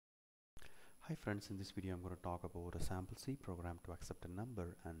Hi friends, in this video I'm going to talk about a sample C program to accept a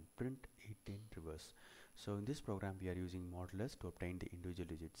number and print it in reverse. So in this program we are using modulus to obtain the individual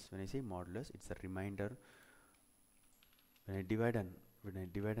digits. When I say modulus, it's a reminder. When I divide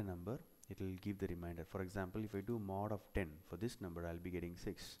a number, it will give the reminder. For example, if I do mod of 10 for this number, I'll be getting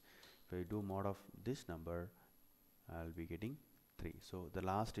 6. If I do mod of this number, I'll be getting 3. So the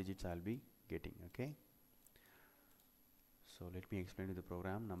last digits I'll be getting, okay? So let me explain you the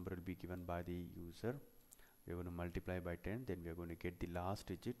program. Number will be given by the user. We are going to multiply by 10, then we are going to get the last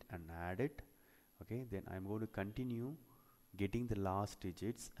digit and add it. Okay, then I'm going to continue getting the last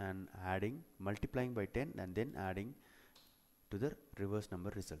digits and adding, multiplying by 10 and then adding to the reverse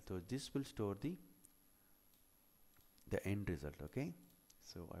number result. So this will store the end result. Okay,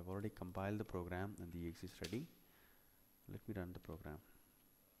 so I've already compiled the program and the exe is ready. Let me run the program.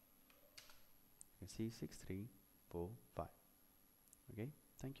 You can see 6, 3, 4, 5. Okay,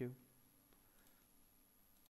 thank you.